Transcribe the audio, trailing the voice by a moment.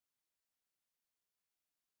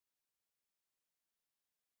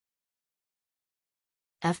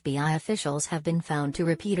FBI officials have been found to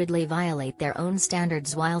repeatedly violate their own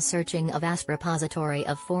standards while searching a vast repository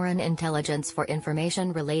of foreign intelligence for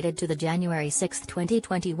information related to the January 6,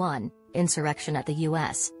 2021, insurrection at the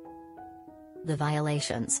U.S. The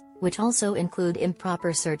violations, which also include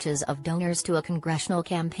improper searches of donors to a congressional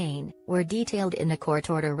campaign, were detailed in a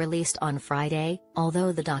court order released on Friday,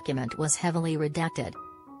 although the document was heavily redacted.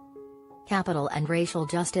 Capital and racial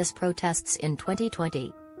justice protests in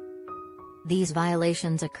 2020. These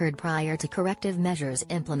violations occurred prior to corrective measures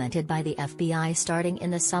implemented by the FBI starting in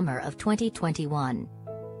the summer of 2021.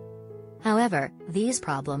 However, these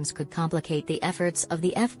problems could complicate the efforts of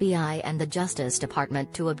the FBI and the Justice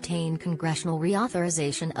Department to obtain congressional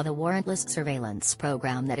reauthorization of a warrantless surveillance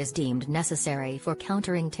program that is deemed necessary for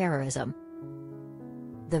countering terrorism.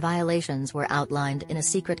 The violations were outlined in a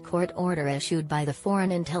secret court order issued by the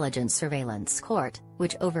Foreign Intelligence Surveillance Court,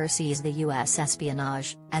 which oversees the U.S.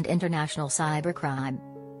 espionage and international cybercrime.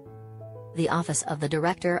 The Office of the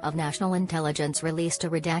Director of National Intelligence released a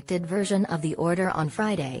redacted version of the order on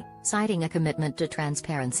Friday, citing a commitment to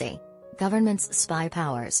transparency, government's spy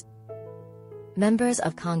powers. Members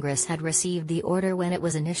of Congress had received the order when it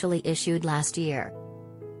was initially issued last year.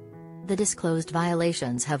 The disclosed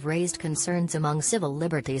violations have raised concerns among civil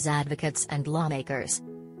liberties advocates and lawmakers.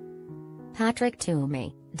 Patrick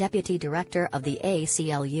Toomey, Deputy Director of the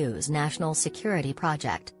ACLU's National Security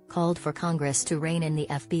Project, called for Congress to rein in the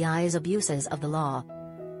FBI's abuses of the law.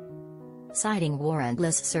 Citing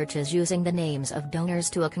warrantless searches using the names of donors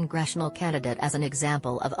to a congressional candidate as an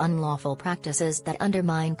example of unlawful practices that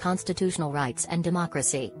undermine constitutional rights and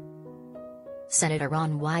democracy. Senator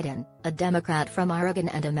Ron Wyden, a Democrat from Oregon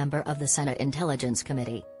and a member of the Senate Intelligence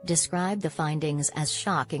Committee, described the findings as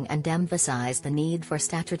shocking and emphasized the need for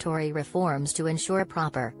statutory reforms to ensure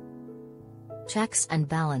proper checks and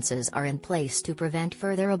balances are in place to prevent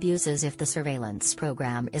further abuses if the surveillance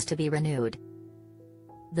program is to be renewed.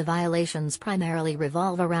 The violations primarily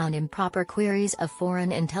revolve around improper queries of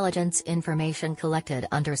foreign intelligence information collected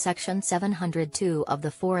under Section 702 of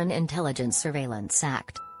the Foreign Intelligence Surveillance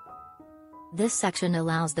Act. This section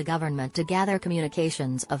allows the government to gather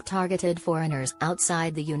communications of targeted foreigners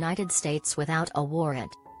outside the United States without a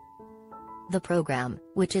warrant. The program,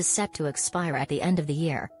 which is set to expire at the end of the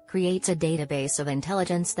year, creates a database of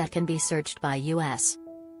intelligence that can be searched by U.S.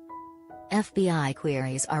 FBI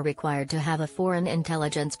queries are required to have a foreign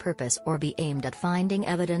intelligence purpose or be aimed at finding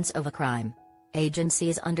evidence of a crime.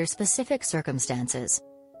 Agencies under specific circumstances.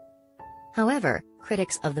 However,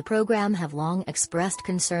 critics of the program have long expressed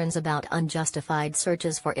concerns about unjustified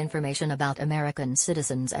searches for information about American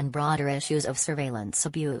citizens and broader issues of surveillance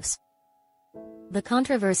abuse. The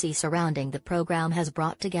controversy surrounding the program has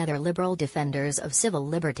brought together liberal defenders of civil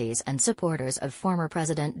liberties and supporters of former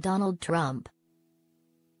President Donald Trump,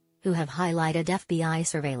 who have highlighted FBI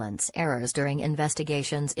surveillance errors during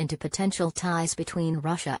investigations into potential ties between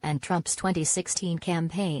Russia and Trump's 2016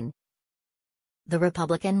 campaign. The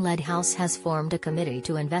Republican-led House has formed a committee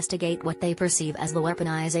to investigate what they perceive as the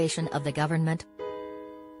weaponization of the government.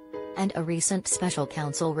 And a recent special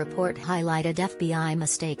counsel report highlighted FBI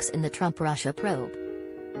mistakes in the Trump-Russia probe.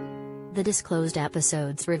 The disclosed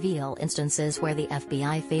episodes reveal instances where the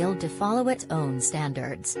FBI failed to follow its own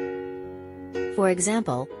standards. For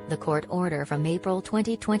example, the court order from April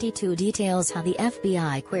 2022 details how the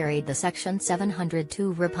FBI queried the Section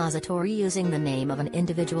 702 repository using the name of an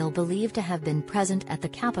individual believed to have been present at the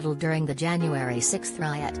Capitol during the January 6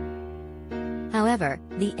 riot. However,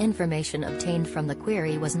 the information obtained from the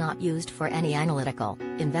query was not used for any analytical,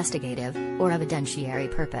 investigative, or evidentiary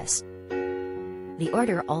purpose. The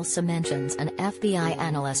order also mentions an FBI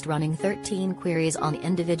analyst running 13 queries on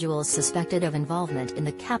individuals suspected of involvement in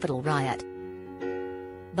the Capitol riot.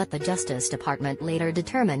 But the Justice Department later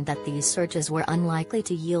determined that these searches were unlikely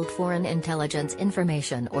to yield foreign intelligence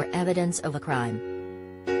information or evidence of a crime.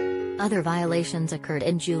 Other violations occurred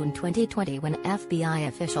in June 2020 when FBI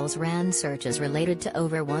officials ran searches related to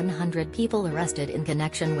over 100 people arrested in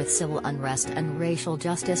connection with civil unrest and racial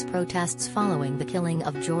justice protests following the killing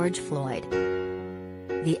of George Floyd.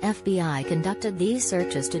 The FBI conducted these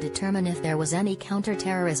searches to determine if there was any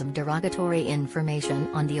counterterrorism derogatory information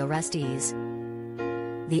on the arrestees.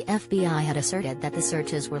 The FBI had asserted that the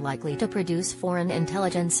searches were likely to produce foreign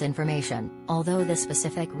intelligence information, although the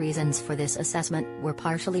specific reasons for this assessment were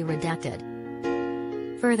partially redacted.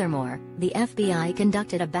 Furthermore, the FBI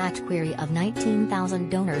conducted a batch query of 19,000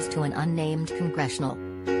 donors to an unnamed congressional